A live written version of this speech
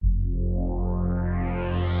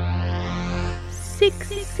to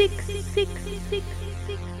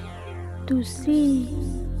see.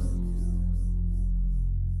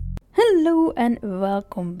 Hello and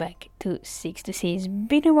welcome back to 6 to see. It's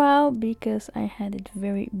been a while because I had it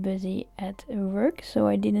very busy at work, so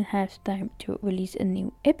I didn't have time to release a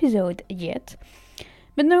new episode yet.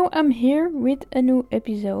 But now I'm here with a new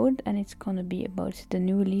episode, and it's gonna be about the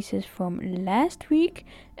new releases from last week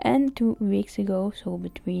and 2 weeks ago, so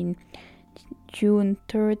between June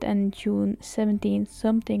 3rd and June 17th,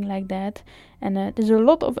 something like that. And there's a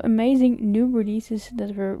lot of amazing new releases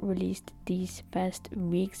that were released these past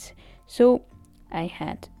weeks, so I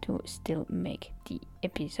had to still make the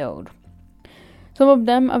episode. Some of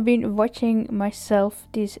them I've been watching myself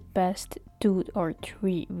these past 2 or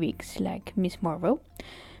 3 weeks, like Miss Marvel.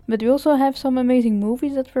 But we also have some amazing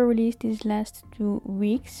movies that were released these last 2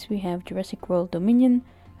 weeks. We have Jurassic World Dominion,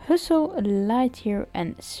 Hustle, Lightyear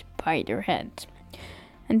and Spiderhead.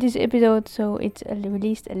 And this episode, so it's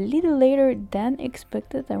released a little later than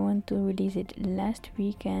expected. I wanted to release it last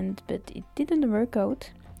weekend, but it didn't work out.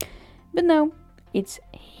 But now it's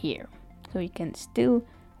here, so you can still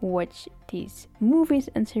watch these movies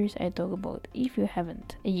and series I talk about if you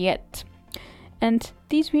haven't yet. And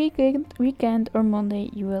this weekend or Monday,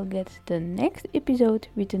 you will get the next episode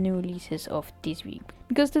with the new releases of this week.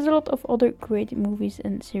 Because there's a lot of other great movies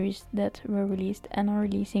and series that were released and are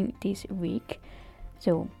releasing this week.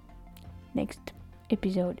 So, next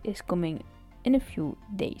episode is coming in a few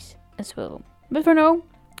days as well. But for now,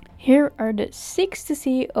 here are the 6 to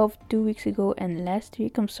see of 2 weeks ago and last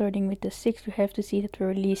week. I'm starting with the 6 we have to see that were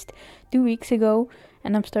released 2 weeks ago.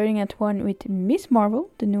 And I'm starting at one with Miss Marvel,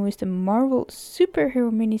 the newest Marvel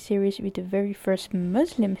superhero miniseries with the very first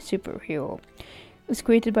Muslim superhero. It was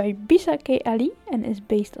created by Bisa K. Ali and is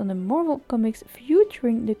based on the Marvel comics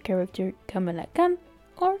featuring the character Kamala Khan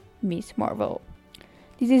or Miss Marvel.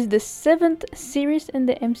 This is the 7th series in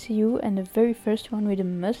the MCU and the very first one with a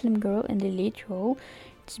Muslim girl in the lead role.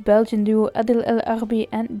 It's Belgian duo Adil El Arbi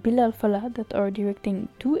and Bilal Fallah that are directing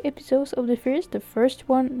 2 episodes of the first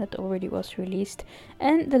one that already was released,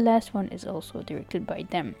 and the last one is also directed by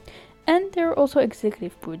them. And they're also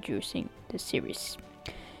executive producing the series.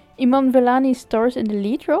 Iman Vellani stars in the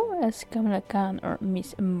lead role as Kamala Khan or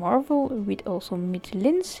Miss Marvel, with also Mitch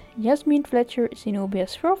Lins, Yasmin Fletcher, Zenobia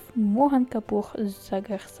Shroff, Mohan Kapoor,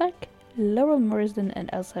 Zagar Sak, Laurel Morrison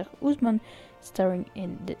and Azhar Usman starring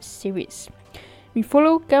in the series. We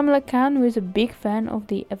follow Kamala Khan, who is a big fan of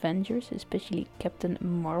the Avengers, especially Captain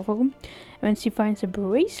Marvel. When she finds a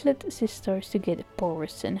bracelet, she starts to get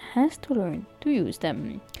powers and has to learn to use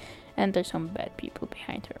them. And there's some bad people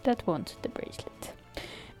behind her that want the bracelet.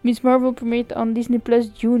 Miss Marvel premiered on Disney Plus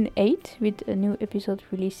June 8th, with a new episode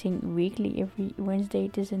releasing weekly. Every Wednesday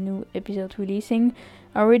there's a new episode releasing.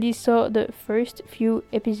 I already saw the first few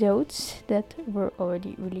episodes that were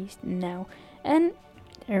already released now, and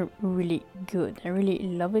they're really good. I really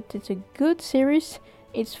love it. It's a good series.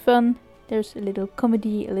 It's fun. There's a little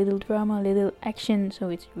comedy, a little drama, a little action. So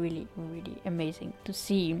it's really, really amazing to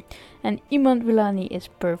see. And Iman Vellani is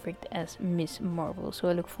perfect as Miss Marvel. So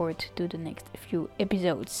I look forward to the next few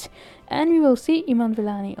episodes. And we will see Iman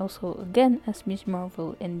Vellani also again as Miss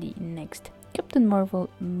Marvel in the next Captain Marvel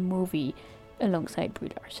movie alongside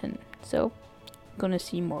Brie Larson. So gonna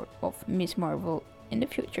see more of Miss Marvel in the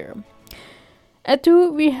future. At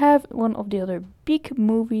 2, we have one of the other big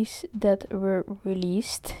movies that were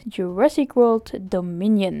released, Jurassic World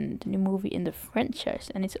Dominion, the new movie in the franchise,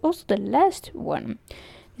 and it's also the last one.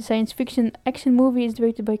 The science fiction action movie is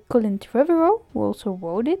directed by Colin Trevorrow, who also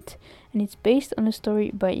wrote it, and it's based on a story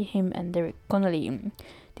by him and Derek Connolly.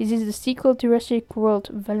 This is the sequel to Jurassic World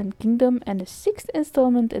Fallen Kingdom and the 6th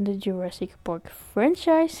installment in the Jurassic Park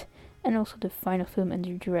franchise, and also the final film in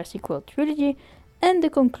the Jurassic World trilogy, and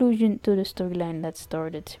the conclusion to the storyline that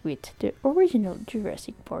started with the original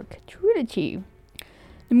Jurassic Park trilogy.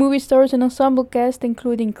 The movie stars an ensemble cast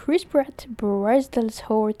including Chris Pratt, Bryce Dallas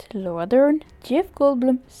Howard, Laura Dern, Jeff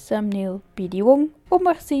Goldblum, Sam Neill, P.D. Wong,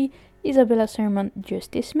 Omar Sy, Isabella Sermon,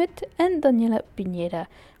 Justice Smith and Daniela Pineda,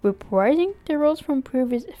 reprising the roles from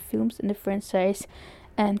previous films in the franchise,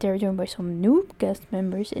 and they're joined by some new cast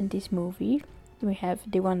members in this movie. We have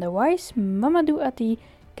DeWanda Wise, Mamadou Ati,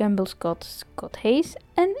 Campbell Scott, Scott Hayes,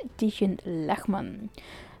 and Tishan Lachman.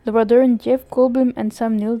 Laura Dern, Jeff Goldblum, and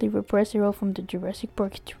Sam Neill, they reprise the role from the Jurassic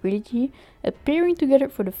Park trilogy, appearing together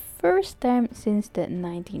for the first time since the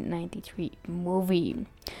 1993 movie.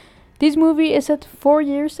 This movie is set 4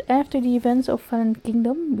 years after the events of Fallen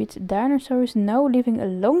Kingdom, with dinosaurs now living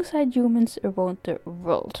alongside humans around the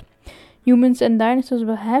world. Humans and dinosaurs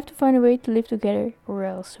will have to find a way to live together, or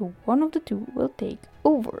else one of the two will take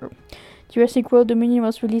over. Jurassic World Dominion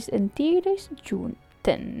was released in theaters June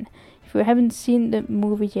 10. If you haven't seen the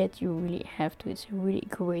movie yet, you really have to. It's a really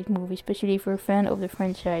great movie, especially if you're a fan of the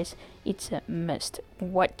franchise. It's a must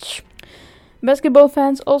watch. Basketball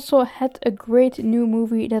fans also had a great new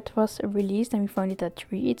movie that was released, and we found it at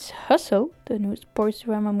 3. It's Hustle, the new sports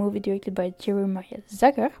drama movie directed by Jeremiah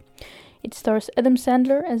Zagar. It stars Adam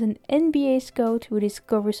Sandler as an NBA scout who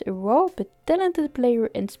discovers a raw but talented player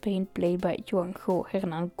in Spain played by Juanjo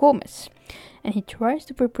Hernan Gomez, and he tries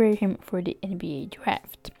to prepare him for the NBA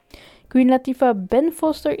draft. Queen Latifah, Ben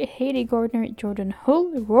Foster, Haley Gardner, Jordan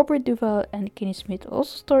Hull, Robert Duvall, and Kenny Smith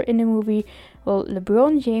also star in the movie, while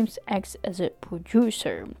LeBron James acts as a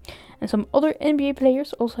producer. And some other NBA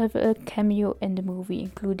players also have a cameo in the movie,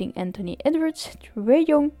 including Anthony Edwards, Trae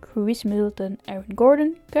Young, Chris Middleton, Aaron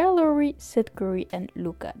Gordon, Kyle Lowry, Seth Curry, and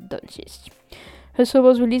Luka Doncic. Hustle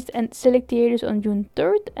was released in select theaters on June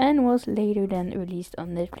 3rd and was later then released on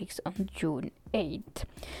Netflix on June 8th.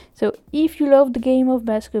 So if you love the game of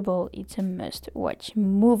basketball, it's a must-watch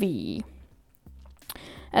movie.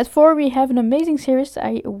 At 4, we have an amazing series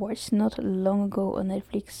I watched not long ago on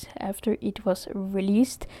Netflix after it was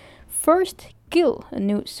released. First Kill, a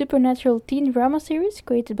new supernatural teen drama series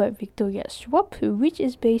created by Victoria Schwab, which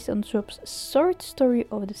is based on Schwab's short story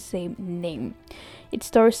of the same name. It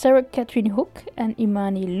stars Sarah Catherine Hook and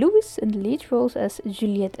Imani Lewis in the lead roles as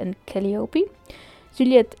Juliet and Calliope.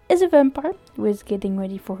 Juliet is a vampire who is getting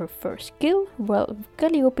ready for her first kill, while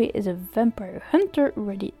Calliope is a vampire hunter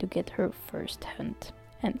ready to get her first hunt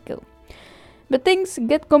and kill. But things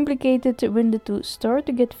get complicated when the two start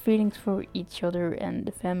to get feelings for each other, and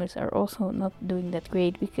the families are also not doing that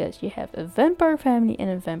great because you have a vampire family and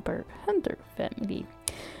a vampire hunter family.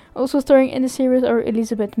 Also starring in the series are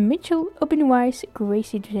Elizabeth Mitchell, Owen Wise,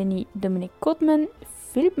 Gracie Denny, Dominic Cotman,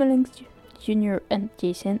 Philip Mullins Jr. and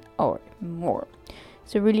Jason R. Moore.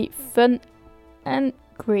 It's a really fun and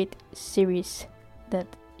great series that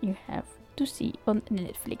you have to see on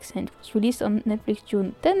Netflix, and it was released on Netflix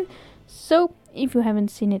June 10. So if you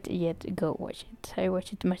haven't seen it yet, go watch it. I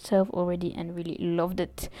watched it myself already and really loved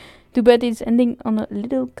it. Too bad it's ending on a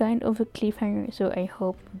little kind of a cliffhanger, so I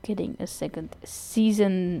hope we're getting a second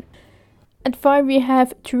season. At 5 we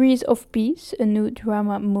have Trees of Peace, a new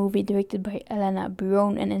drama movie directed by Alana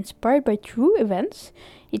Brown and inspired by true events.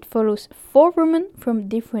 It follows 4 women from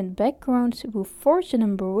different backgrounds who forge an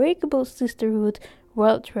unbreakable sisterhood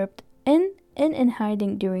while trapped in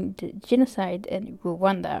hiding during the genocide in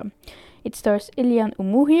Rwanda. It stars Eliane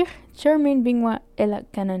Umuhir, Charmaine Bingwa, Ella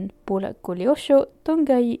Cannon, Paula Koleosho,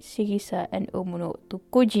 Tongai Sirisa, and Omono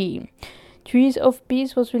Tokoji. Trees of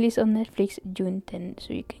Peace was released on Netflix June 10,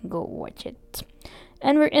 so you can go watch it.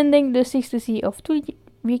 And we're ending the 6 to See of 2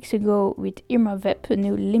 weeks ago with Irma Web, a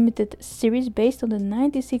new limited series based on the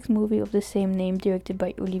 96 movie of the same name directed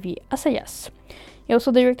by Olivier Assayas. He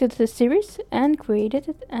also directed the series and created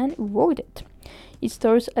it and wrote it. It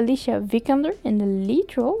stars Alicia Vikander in the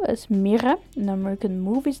lead role as Mira, an American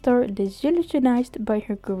movie star disillusionized by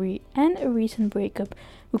her career and a recent breakup,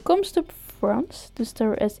 who comes to France to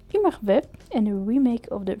star as Irma Web in a remake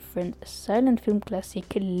of the French silent film classic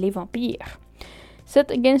Les Vampires.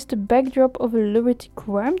 Set against the backdrop of a lurid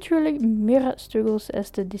crime thriller, Mira struggles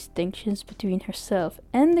as the distinctions between herself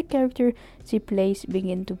and the character she plays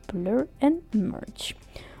begin to blur and merge.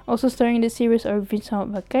 Also starring in the series are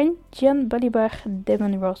Vincent Vaccagne, Gian Balibar,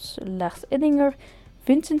 Devon Ross, Lars Eddinger,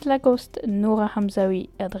 Vincent Lacoste, Nora Hamzawi,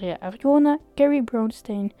 Adria Arjona, Carrie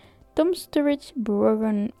Brownstein, Tom Sturridge,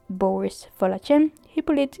 Brogan, Boris Valachen,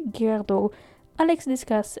 Hippolyte Girardot, Alex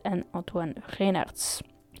Descas, and Antoine Reynards.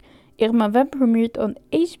 Irma Web premiered on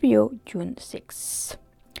HBO June 6.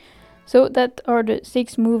 So that are the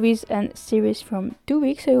 6 movies and series from 2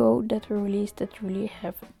 weeks ago that were released that you really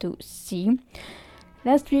have to see.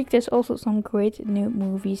 Last week there's also some great new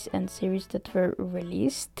movies and series that were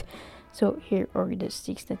released. So here are the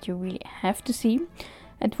 6 that you really have to see.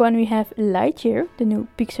 At 1 we have Lightyear, the new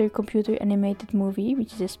Pixar computer animated movie,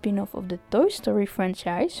 which is a spin-off of the Toy Story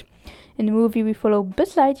franchise. In the movie we follow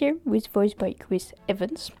Buzz Lightyear, who is voiced by Chris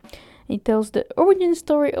Evans. It tells the origin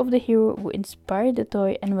story of the hero who inspired the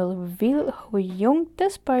toy and will reveal how a young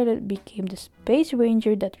test pilot became the space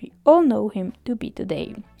ranger that we all know him to be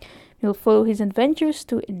today. We'll follow his adventures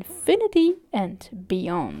to infinity and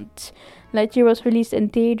beyond. Lightyear was released in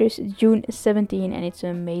theaters June 17 and it's an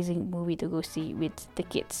amazing movie to go see with the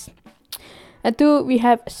kids. At 2 we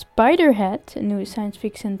have Spiderhead, a new science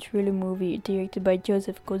fiction thriller movie directed by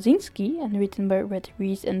Joseph Kosinski and written by Red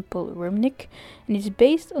Reese and Paul Rumnick, and it's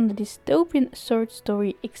based on the dystopian short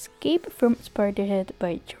story Escape from Spiderhead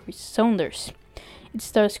by Joyce Saunders. It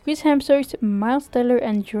stars Chris Hemsworth, Miles Teller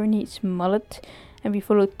and Journey Smollett, And we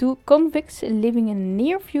follow two convicts living in a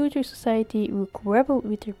near-future society who grapple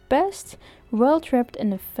with their past while trapped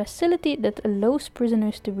in a facility that allows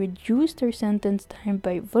prisoners to reduce their sentence time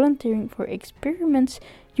by volunteering for experiments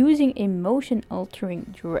using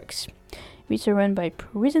emotion-altering drugs, which are run by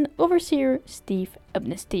prison overseer Steve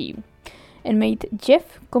Amnesty. Inmate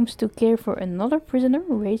Jeff comes to care for another prisoner,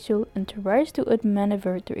 Rachel, and tries to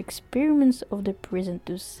outmaneuver the experiments of the prison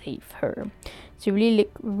to save her. It's a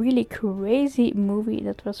really crazy movie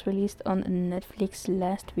that was released on Netflix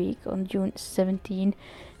last week on June 17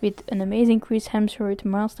 with an amazing Chris Hemsworth.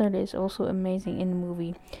 Miles Teller is also amazing in the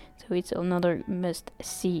movie, so it's another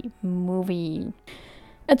must-see movie.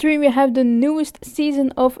 At 3 we have the newest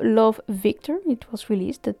season of Love, Victor. It was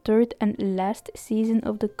released, the third and last season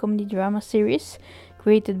of the comedy drama series,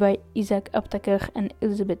 created by Isaac Aptaker and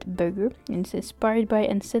Elizabeth Berger, and it's inspired by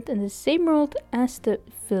and set in the same world as the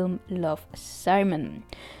film Love, Simon.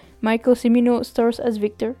 Michael Cimino stars as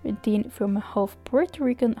Victor, a teen from a half Puerto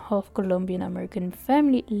Rican, half Colombian American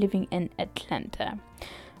family living in Atlanta.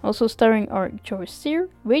 Also starring are George Sear,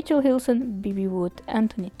 Rachel Hilson, Bibi Wood,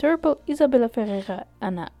 Anthony Turpel, Isabella Ferreira,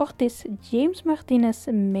 Ana Ortiz, James Martinez,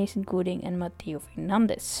 Mason Gooding and Mateo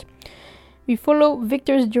Fernandez. We follow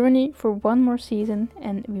Victor's journey for one more season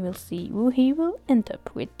and we will see who he will end up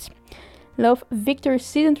with. Love, Victor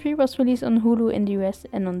Season 3 was released on Hulu in the US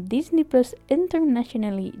and on Disney Plus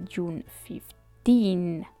internationally June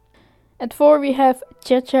 15. At 4 we have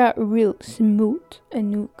Cha-Cha Real Smooth, a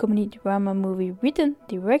new comedy drama movie written,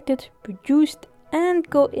 directed, produced and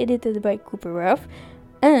co-edited by Cooper Ralph,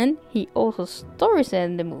 and he also stars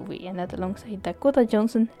in the movie, and that alongside Dakota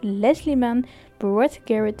Johnson, Leslie Mann, Brett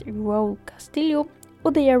Garrett, Raul Castillo,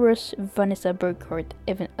 Odeya Rush, Vanessa Burkhardt,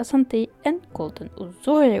 Evan Asante and Colton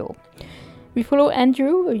Osorio. We follow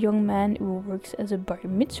Andrew, a young man who works as a bar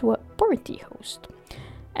mitzvah party host.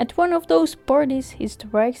 At one of those parties, he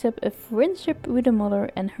strikes up a friendship with a mother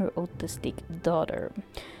and her autistic daughter.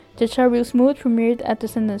 Cha-Cha Real Smooth premiered at the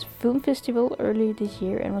Sundance Film Festival earlier this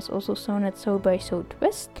year and was also shown at South by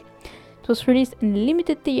Southwest. It was released in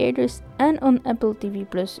limited theaters and on Apple TV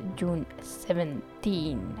Plus June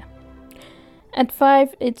 17. At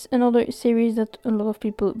 5, it's another series that a lot of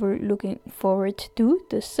people were looking forward to,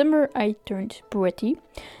 The Summer I Turned Pretty,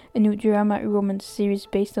 a new drama romance series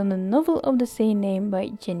based on the novel of the same name by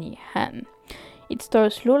Jenny Han. It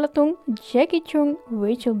stars Lola Tong, Jackie Chung,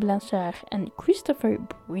 Rachel Blanchard and Christopher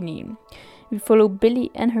Brini. We follow Billy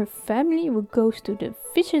and her family who goes to the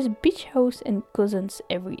Fisher's Beach House and Cousins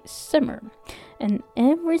every summer. And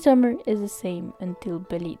every summer is the same until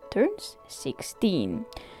Billy turns 16.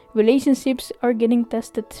 Relationships are getting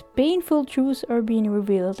tested, painful truths are being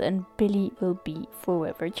revealed and Billy will be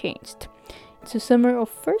forever changed. It's a summer of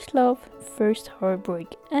first love, first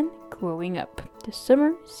heartbreak and growing up. The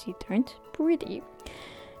summer she turned pretty.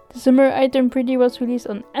 The Summer I Turned Pretty was released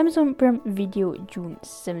on Amazon Prime Video June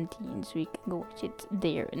 17, so you can go watch it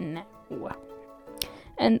there now.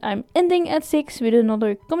 And I'm ending at 6 with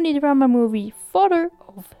another comedy drama movie, Father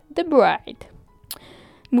of the Bride.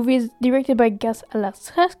 The movie is directed by Gas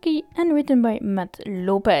Alastrowski and written by Matt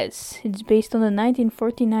Lopez. It's based on the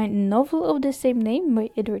 1949 novel of the same name by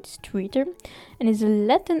Edward Streeter and is a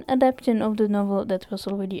Latin adaptation of the novel that was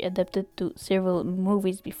already adapted to several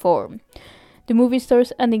movies before. The movie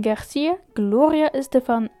stars Andy Garcia, Gloria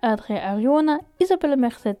Estefan, Adria Arjona, Isabella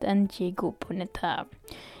Merced and Diego Boneta.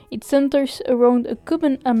 It centers around a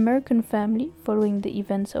Cuban-American family following the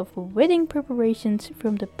events of wedding preparations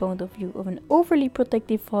from the point of view of an overly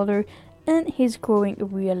protective father and his growing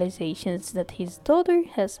realizations that his daughter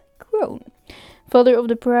has grown. Father of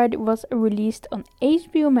the Bride was released on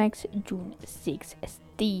HBO Max June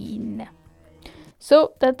 16.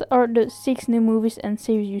 So that are the 6 new movies and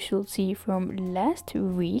series you should see from last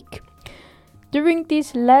week. During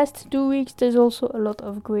these last 2 weeks, there's also a lot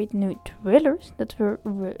of great new trailers that were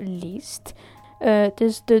released.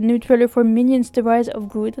 There's the new trailer for Minions: The Rise of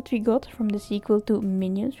Gru that we got from the sequel to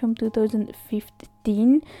Minions from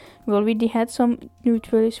 2015. We already had some new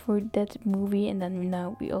trailers for that movie, and then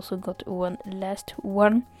now we also got one last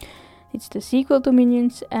one. It's the sequel to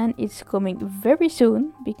Minions, and it's coming very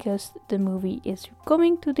soon because the movie is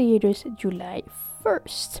coming to theaters July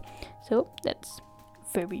 1st. So that's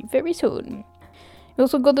very, very soon. We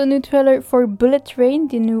also got a new trailer for Bullet Train,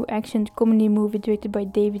 the new action comedy movie directed by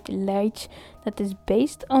David Leitch that is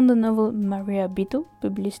based on the novel Maria Bito,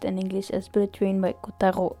 published in English as Bullet Train by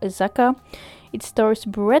Kotaro Ezaka. It stars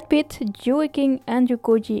Brad Pitt, Joey King, Andrew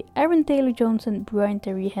Koji, Aaron Taylor-Johnson, Brian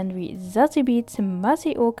Terry Henry, Zazie Beetz,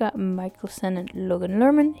 Masi Oka, Michael Shannon, Logan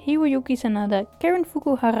Lerman, Hiroyuki Sanada, Karen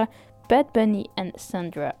Fukuhara, Bad Bunny and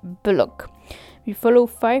Sandra Bullock. We follow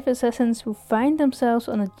 5 assassins who find themselves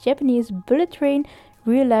on a Japanese bullet train,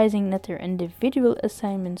 realizing that their individual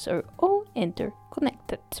assignments are all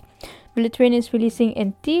interconnected. Bullet Train is releasing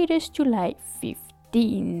in theaters July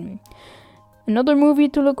 15. Another movie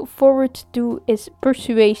to look forward to is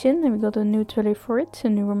Persuasion, and we got a new trailer for it, a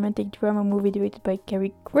new romantic drama movie directed by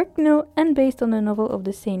Carrie Cracknell and based on the novel of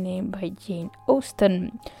the same name by Jane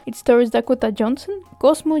Austen. It stars Dakota Johnson,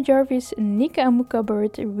 Cosmo Jarvis, Nika Amuka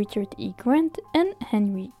Bird, Richard E. Grant, and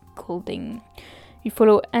Henry Golding. We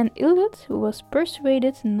follow Anne Elwood, who was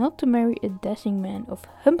persuaded not to marry a dashing man of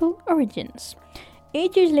humble origins.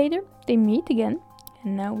 8 years later, they meet again,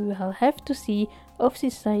 and now we will have to see if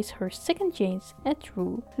she sees her second chance at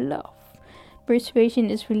true love.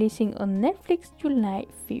 Persuasion is releasing on Netflix July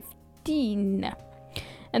 15.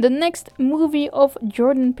 And the next movie of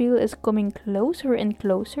Jordan Peele is coming closer and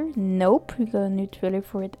closer. Nope, we got a new trailer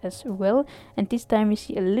for it as well. And this time we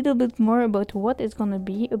see a little bit more about what it's gonna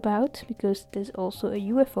be about, because there's also a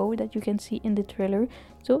UFO that you can see in the trailer.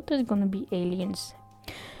 So there's gonna be aliens.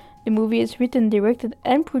 The movie is written, directed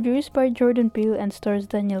and produced by Jordan Peele and stars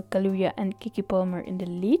Daniel Kaluuya and Keke Palmer in the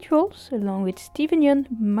lead roles, along with Steven Yeun,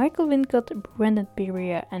 Michael Wincott, Brendan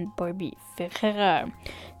Pereira and Barbie Ferreira.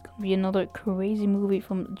 It's gonna be another crazy movie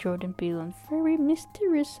from Jordan Peele and very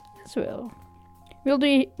mysterious as well.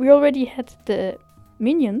 We already had the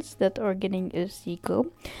Minions that are getting a sequel,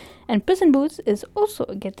 and Puss in Boots is also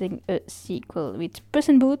getting a sequel. With Puss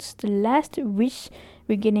in Boots, The Last Wish,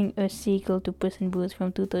 we're getting a sequel to Puss in Boots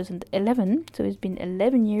from 2011. So it's been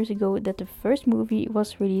 11 years ago that the first movie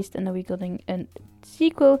was released, and now we're getting a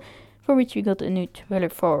sequel for which we got a new trailer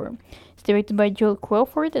for. It's directed by Joel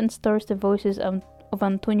Crawford and stars the voices of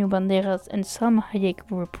Antonio Banderas and Salma Hayek,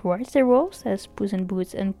 who reprise their roles as Puss in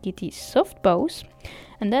Boots and Kitty Softpaws,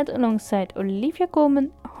 and that alongside Olivia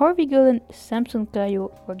Colman, Harvey Gullin, Samson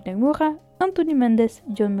Kayo, Wagner Moura, Anthony Mendes,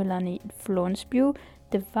 John Mulaney, Florence Pugh,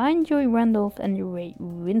 Divine Joy Randolph and Ray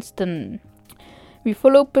Winston. We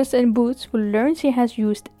follow Puss in Boots, who learns he has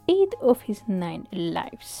used 8 of his 9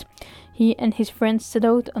 lives. He and his friends set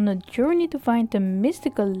out on a journey to find the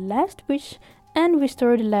mystical last wish and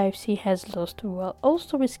restore the lives he has lost, while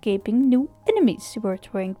also escaping new enemies who are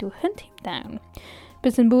trying to hunt him down.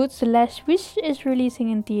 Puss in Boots: The Last Wish is releasing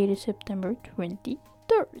in theaters September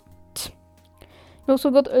 23rd. We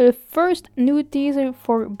also got a first new teaser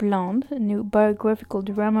for Blonde, a new biographical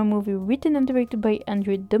drama movie written and directed by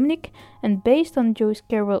Andrew Dominic and based on Joyce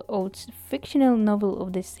Carol Oates' fictional novel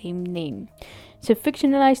of the same name. It's a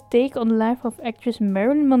fictionalized take on the life of actress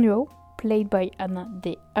Marilyn Monroe, played by Ana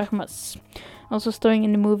de Armas. Also starring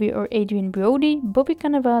in the movie are Adrian Brody, Bobby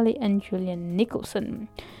Cannavale and Julian Nicholson.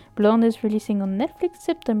 Blonde is releasing on Netflix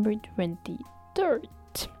September 23rd.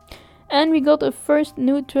 And we got a first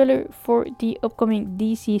new trailer for the upcoming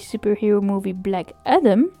DC superhero movie Black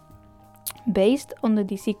Adam, based on the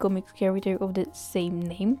DC Comics character of the same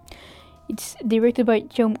name. It's directed by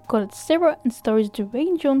Joan Collett-Serra and stars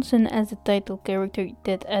Dwayne Johnson as the title character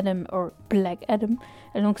Dead Adam or Black Adam,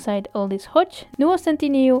 alongside Aldis Hodge, Noah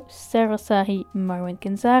Centineo, Sarah Sahi, Marwan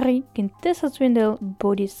Kenzari, Quintessa Swindell,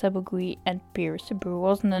 Bodhi Sabagui and Pierce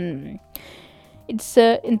Brosnan. It's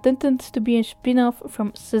intended to be a spin-off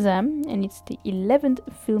from Shazam, and it's the 11th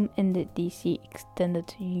film in the DC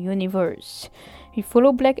Extended Universe. We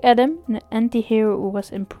follow Black Adam, an anti-hero who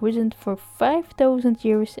was imprisoned for 5,000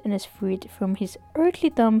 years and is freed from his earthly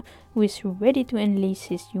tomb, who is ready to unleash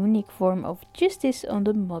his unique form of justice on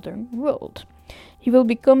the modern world. He will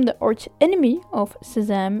become the arch-enemy of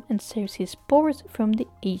Shazam and saves his powers from the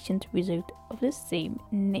ancient wizard of the same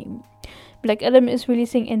name. Black Adam is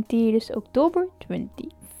releasing in theaters October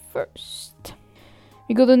 21st.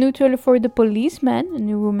 We got a new trailer for The Policeman, a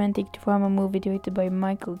new romantic drama movie directed by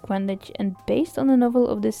Michael Grandage and based on a novel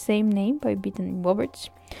of the same name by Beaton Roberts.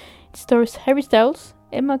 It stars Harry Styles,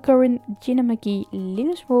 Emma Corrin, Gina McKee,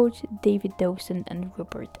 Linus Roach, David Dawson and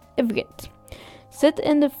Rupert Everett. Set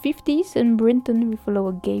in the 50s in Brinton, we follow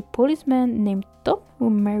a gay policeman named Tom who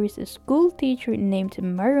marries a school teacher named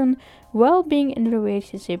Marion while being in a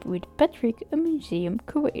relationship with Patrick, a museum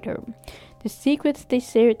curator. The secret they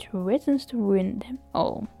share threatens to ruin them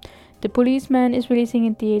all. The Policeman is releasing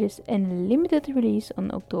in theaters and limited release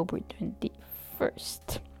on October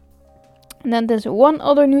 21st. And then there's one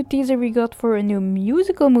other new teaser we got for a new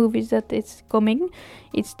musical movie that is coming.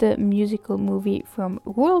 It's the musical movie from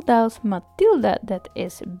Roald Dahl's Matilda that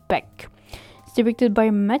is back. It's directed by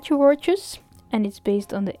Matthew Rogers and it's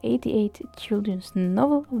based on the 88 children's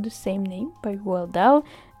novel of the same name by Roald Dahl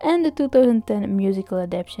and the 2010 musical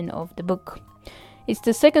adaptation of the book. It's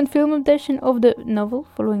the second film adaptation of the novel,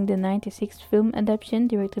 following the 96 film adaptation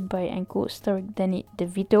directed by and co-starring Danny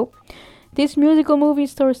DeVito. This musical movie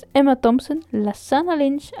stars Emma Thompson, Lashana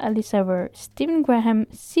Lynch, Alyssa Ware, Stephen Graham,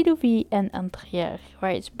 Sidhu V, and Andrea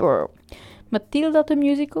Riseborough. Matilda the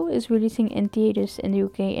Musical is releasing in theaters in the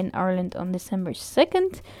UK and Ireland on December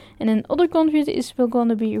 2nd, and in other countries it's still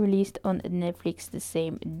gonna be released on Netflix the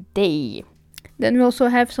same day. Then we also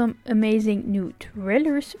have some amazing new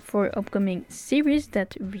trailers for upcoming series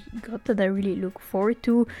that we got that I really look forward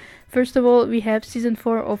to. First of all, we have season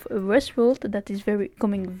 4 of Westworld that is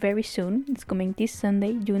coming very soon. It's coming this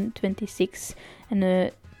Sunday, June 26th, and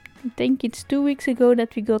I think it's 2 weeks ago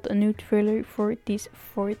that we got a new trailer for this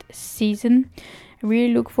 4th season. I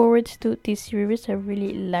really look forward to this series. I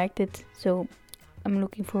really liked it, so I'm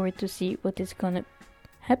looking forward to see what is gonna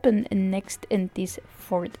happen next in this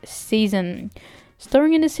 4th season.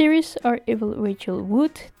 Starring in the series are Evil Rachel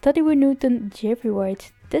Wood, Tadiwo Newton, Jeffrey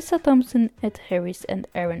White, Tessa Thompson, Ed Harris, and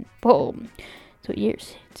Aaron Paul. So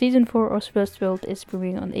yes, season 4 of Westworld is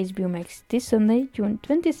premiering on HBO Max this Sunday, June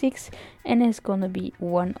 26th, and is gonna be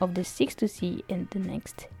one of the 6 to see in the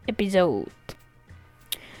next episode.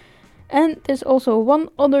 And there's also one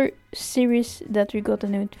other series that we got a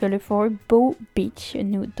new trailer for, Bow Beach, a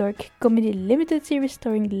new dark comedy limited series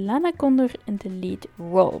starring Lana Condor in the lead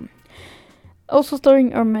role. Also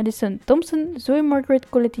starring are Madison Thompson, Zoe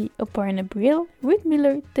Margaret Coletti, Aparna Brielle, Ruth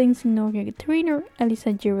Miller, Tenzin Norgay Trainer,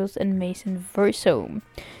 Alyssa Giroux, and Mason Verso.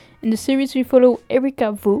 In the series we follow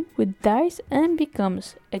Erica Wu, who dies and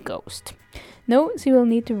becomes a ghost. Now she will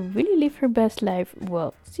need to really live her best life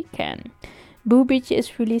while she can. Bow Beach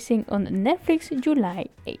is releasing on Netflix July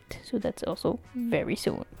 8th, so that's also very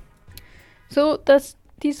soon. So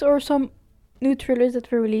these are some new trailers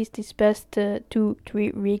that were released these past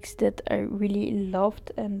 2-3 weeks that I really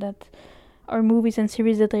loved, and that are movies and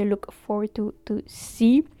series that I look forward to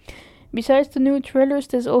see. Besides the new trailers,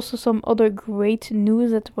 there's also some other great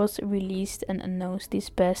news that was released and announced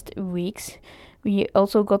these past weeks. We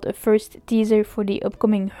also got a first teaser for the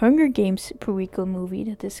upcoming Hunger Games prequel movie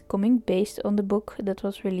that is coming based on the book that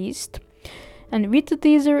was released. And with the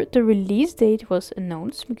teaser, the release date was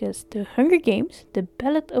announced because The Hunger Games, The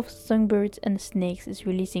Ballad of Songbirds and Snakes is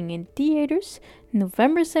releasing in theaters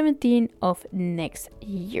November 17 of next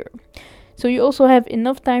year. So you also have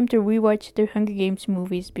enough time to rewatch the Hunger Games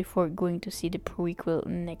movies before going to see the prequel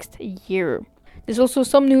next year. There's also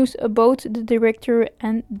some news about the director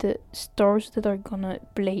and the stars that are gonna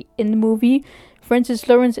play in the movie. Francis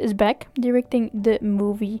Lawrence is back directing the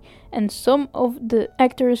movie, and some of the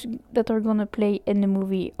actors that are gonna play in the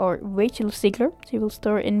movie are Rachel Zegler. She will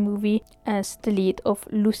star in the movie as the lead of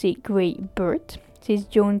Lucy Gray Bird. She's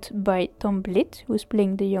joined by Tom Blitt, who is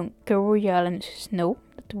playing the young Coriolan Snow,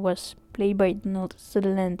 that was played by Donald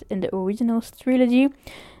Sutherland in the original trilogy.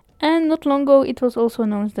 And not long ago, it was also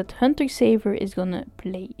announced that Hunter Saver is gonna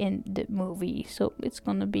play in the movie. So it's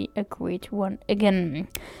gonna be a great one again.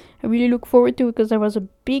 I really look forward to it because I was a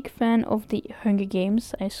big fan of the Hunger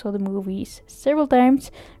Games. I saw the movies several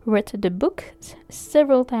times, read the book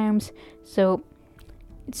several times. So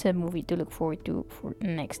it's a movie to look forward to for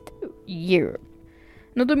next year.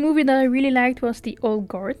 Another movie that I really liked was The Old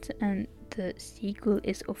Guard, and the sequel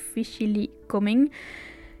is officially coming.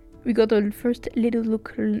 We got a first little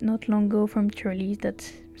look not long ago from Charlie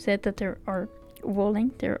that said that they are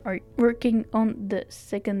working on the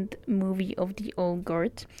second movie of The Old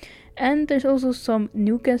Guard. And there's also some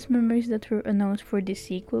new cast members that were announced for this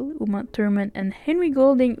sequel. Uma Thurman and Henry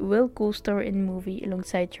Golding will co-star in the movie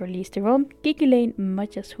alongside Charlize Theron, Kiki Lane,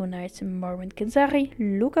 Matthias Schoenaerts, Marwan Kenzari,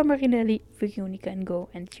 Luca Marinelli, Veronica Ngo,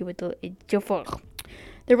 and Chiwetel Ejiofor.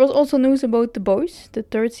 There was also news about The Boys. The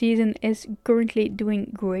 3rd season is currently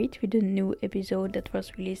doing great with a new episode that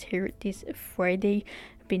was released here this Friday.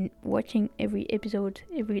 I've been watching every episode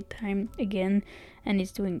every time again, and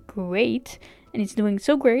it's doing great. And it's doing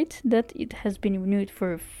so great that it has been renewed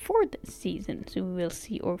for a 4th season. So we will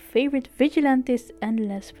see our favorite vigilantes and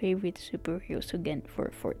less favorite superheroes again for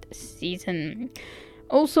a 4th season.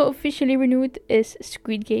 Also officially renewed is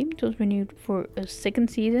Squid Game. It was renewed for a 2nd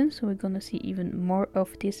season, so we're gonna see even more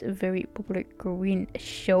of this very popular Korean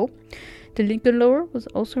show. The Lincoln Lore was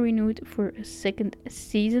also renewed for a 2nd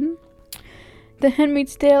season. The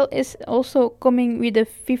Handmaid's Tale is also coming with a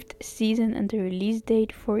 5th season, and the release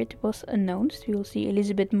date for it was announced. We will see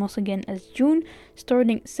Elizabeth Moss again as June,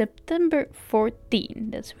 starting September 14.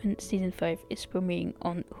 That's when season 5 is premiering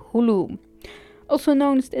on Hulu. Also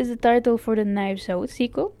announced is the title for the Knives Out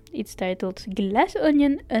sequel. It's titled Glass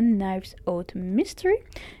Onion, a Knives Out Mystery,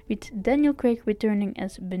 with Daniel Craig returning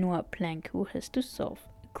as Benoit Blanc, who has to solve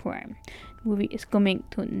a Crime. The movie is coming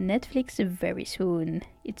to Netflix very soon.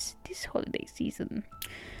 It's this holiday season.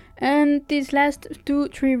 And these last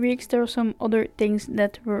 2-3 weeks there are some other things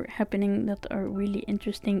that were happening that are really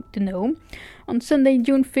interesting to know. On Sunday,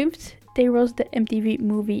 June 5th, there was the MTV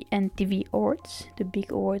Movie and TV Awards, the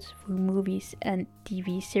big awards for movies and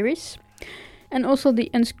TV series. And also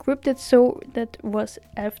the unscripted show that was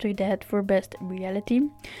after that for Best Reality.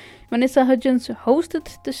 Vanessa Hudgens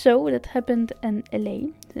hosted the show that happened in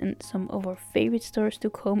LA, and some of our favorite stars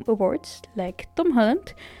took home awards, like Tom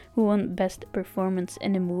Holland, who won Best Performance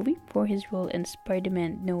in a Movie for his role in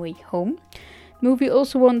Spider-Man No Way Home. The movie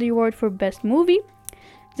also won the award for Best Movie.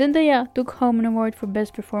 Zendaya took home an award for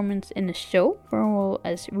Best Performance in a Show for her role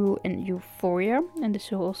as Rue in Euphoria, and the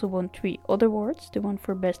show also won 3 other awards, the one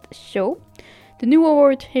for Best Show, the new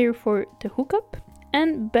award here for The Hookup,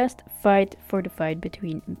 and Best Fight for the fight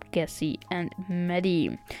between Cassie and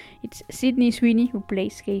Maddie. It's Sydney Sweeney, who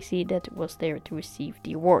plays Casey, that was there to receive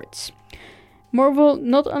the awards. Marvel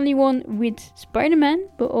not only won with Spider-Man,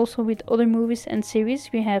 but also with other movies and series.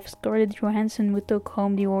 We have Scarlett Johansson, who took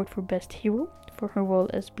home the award for Best Hero for her role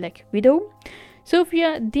as Black Widow.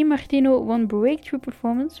 Sofia Di Martino won Breakthrough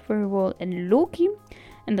Performance for her role in Loki.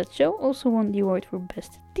 And that show also won the award for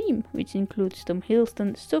Best Team, which includes Tom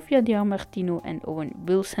Hiddleston, Sofia Di Martino and Owen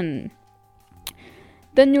Wilson.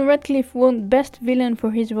 Daniel Radcliffe won Best Villain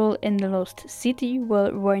for his role in The Lost City,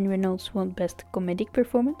 while Ryan Reynolds won Best Comedic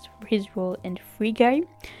Performance for his role in Free Guy.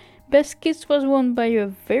 Best Kiss was won by a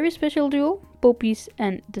very special duo, Poppies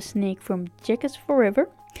and the Snake from Jackass Forever.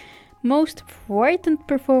 Most frightened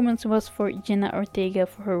performance was for Jenna Ortega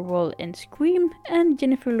for her role in Scream, and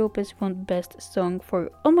Jennifer Lopez won Best Song for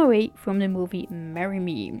On My Way from the movie Marry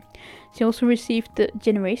Me. She also received the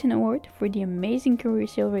Generation Award for the amazing career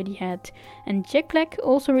she already had, and Jack Black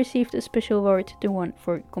also received a special award, the one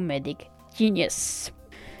for Comedic Genius.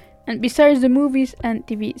 And besides the movies and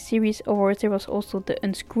TV series awards, there was also the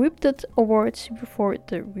Unscripted Awards before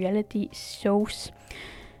the reality shows.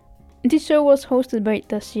 This show was hosted by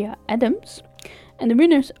Tashia Adams, and the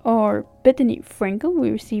winners are Bethany Frankel,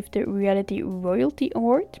 who received the Reality Royalty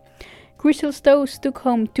Award. Crystal Stowe took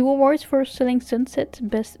home 2 awards for Selling Sunset,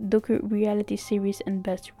 Best Docu-Reality Series and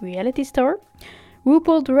Best Reality Star.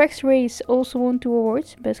 RuPaul Drag Race also won 2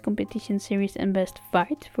 awards, Best Competition Series and Best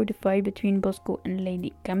Fight, for the fight between Bosco and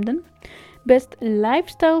Lady Camden. Best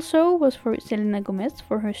Lifestyle Show was for Selena Gomez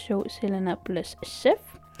for her show Selena Plus Chef.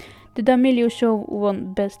 The D'Amelio Show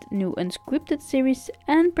won Best New Unscripted Series,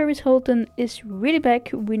 and Paris Hilton is really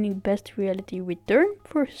back, winning Best Reality Return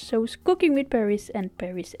for shows Cooking with Paris and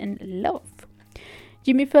Paris in Love.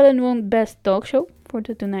 Jimmy Fallon won Best Talk Show for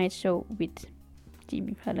The Tonight Show with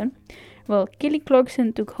Jimmy Fallon, while Kelly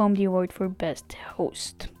Clarkson took home the award for Best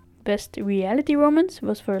Host. Best Reality Romance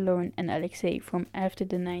was for Lauren and Alexei from After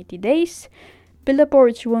the 90 Days. Bella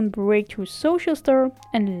Poarch won Breakthrough Social Star,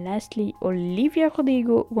 and lastly Olivia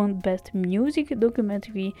Rodrigo won Best Music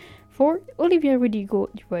Documentary for Olivia Rodrigo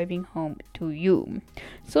Driving Home to You.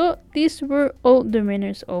 So these were all the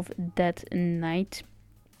winners of that night.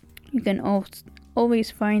 You can always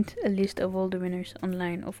find a list of all the winners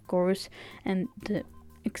online, of course, and the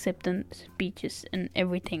acceptance speeches and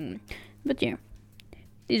everything. But yeah,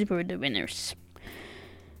 these were the winners.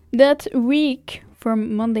 That week,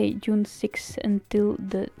 from Monday, June 6th until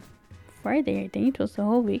the Friday, I think it was the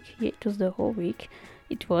whole week. Yeah, it was the whole week.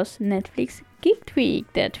 It was Netflix Geek Week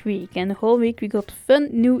that week. And the whole week we got fun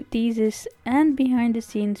new teasers and behind the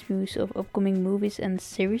scenes views of upcoming movies and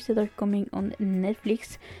series that are coming on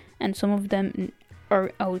Netflix. And some of them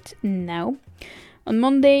are out now. On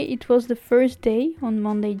Monday, it was the first day. On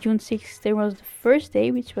Monday, June 6th, there was the first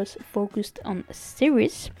day, which was focused on a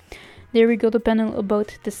series. There we got a panel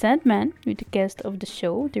about The Sandman with the cast of the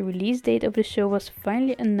show. The release date of the show was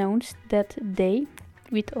finally announced that day,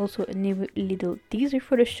 with also a new little teaser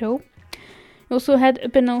for the show. We also had a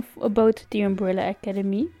panel about The Umbrella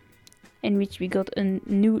Academy, in which we got a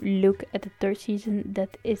new look at the 3rd season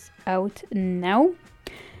that is out now.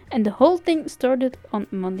 And the whole thing started on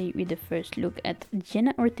Monday with the first look at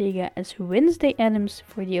Jenna Ortega as Wednesday Addams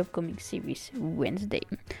for the upcoming series Wednesday.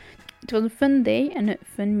 It was a fun day and a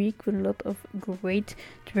fun week with a lot of great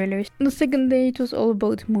trailers. On the second day it was all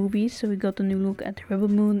about movies, so we got a new look at Rebel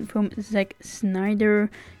Moon from Zack Snyder.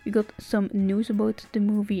 We got some news about the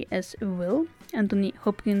movie as well. Anthony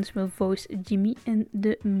Hopkins will voice Jimmy in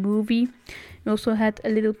the movie. We also had a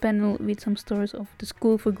little panel with some stars of The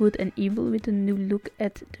School for Good and Evil with a new look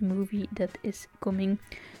at the movie that is coming.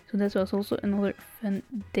 So that was also another fun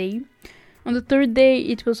day. On the third day,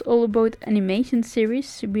 it was all about animation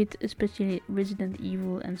series, with especially Resident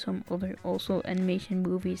Evil and some other also animation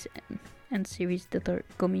movies and series that are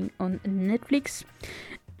coming on Netflix.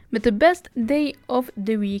 But the best day of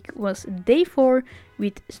the week was day 4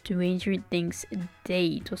 with Stranger Things Day.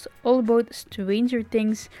 It was all about Stranger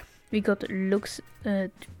Things. We got looks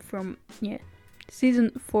from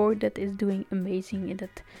season 4 that is doing amazing, and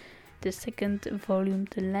that the second volume,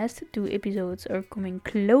 the last 2 episodes are coming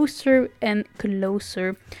closer and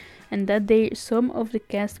closer. And that day some of the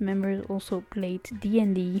cast members also played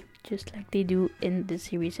D&D just like they do in the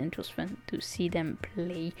series, and it was fun to see them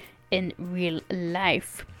play in real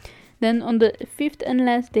life. Then on the 5th and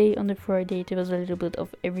last day, on the Friday, there was a little bit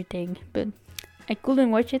of everything, but I couldn't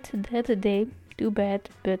watch it that day, too bad,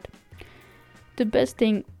 but the best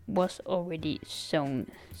thing was already shown.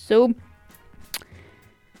 So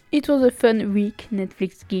it was a fun week,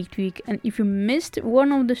 Netflix Geek Week, and if you missed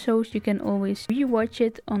one of the shows, you can always rewatch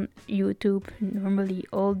it on YouTube. Normally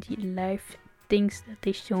all the live things that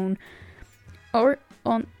they shown are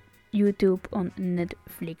on YouTube on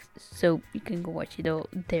Netflix, so you can go watch it all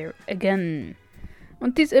there again.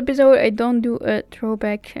 On this episode I don't do a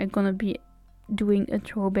throwback. I'm gonna be doing a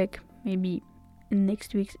throwback maybe in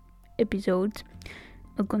next week's episode.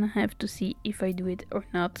 I'm gonna have to see if I do it or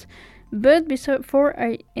not. But before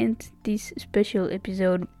I end this special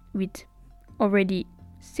episode with already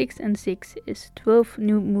 6 and 6 is 12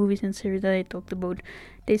 new movies and series that I talked about.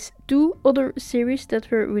 There's 2 other series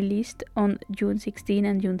that were released on June 16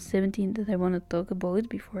 and June 17 that I want to talk about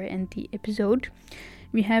before I end the episode.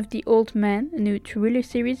 We have The Old Man, a new thriller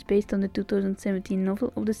series based on the 2017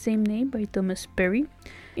 novel of the same name by Thomas Perry.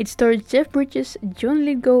 It stars Jeff Bridges, John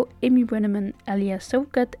Lithgow, Amy Brenneman, Alia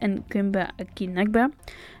Shawkat and Kumba Akinagba.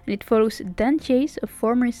 And it follows Dan Chase, a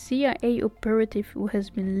former CIA operative who has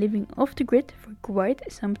been living off the grid for quite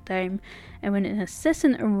some time. And when an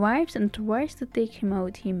assassin arrives and tries to take him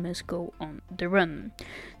out, he must go on the run.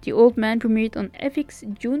 The Old Man premiered on FX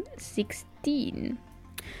June 16.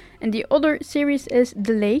 And the other series is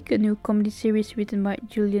The Lake, a new comedy series written by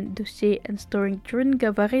Julian Doucet and starring Jordan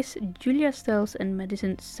Gavaris, Julia Stiles and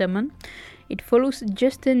Madison Summon. It follows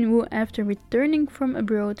Justin, who after returning from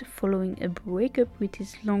abroad following a breakup with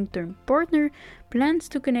his long-term partner, plans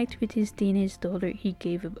to connect with his teenage daughter he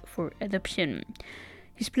gave up for adoption.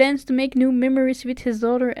 His plans to make new memories with his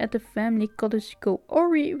daughter at the family cottage go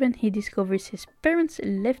awry when he discovers his parents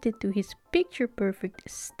left it to his picture-perfect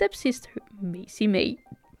stepsister, Macy May.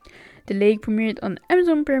 The Lake premiered on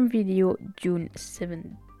Amazon Prime Video June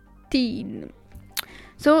 17.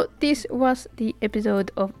 So this was the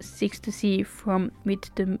episode of 6 to See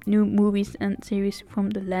with the new movies and series from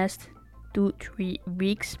the last 2-3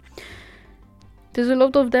 weeks. There's a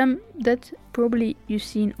lot of them that probably you've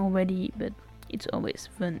seen already, but it's always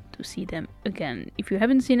fun to see them again. If you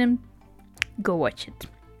haven't seen them, go watch it.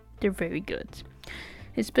 They're very good.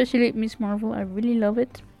 Especially Miss Marvel, I really love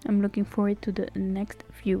it. I'm looking forward to the next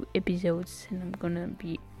few episodes, and I'm gonna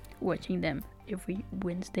be watching them every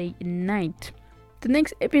Wednesday night. The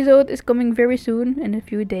next episode is coming very soon, in a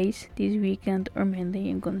few days, this weekend or Monday.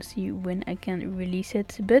 I'm gonna see when I can release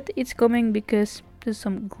it, but it's coming because there's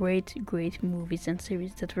some great movies and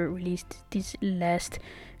series that were released this last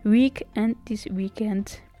week and this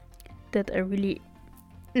weekend that I really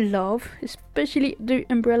love, especially The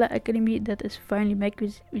Umbrella Academy that is finally back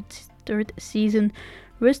with its 3rd season.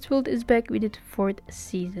 Westworld is back with its 4th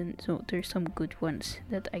season, so there's some good ones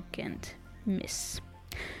that I can't miss.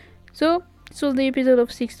 So this was the episode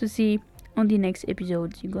of 6 to See. On the next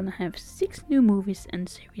episode you're gonna have 6 new movies and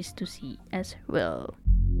series to see as well.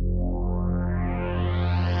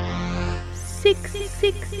 6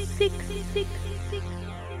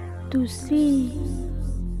 to see.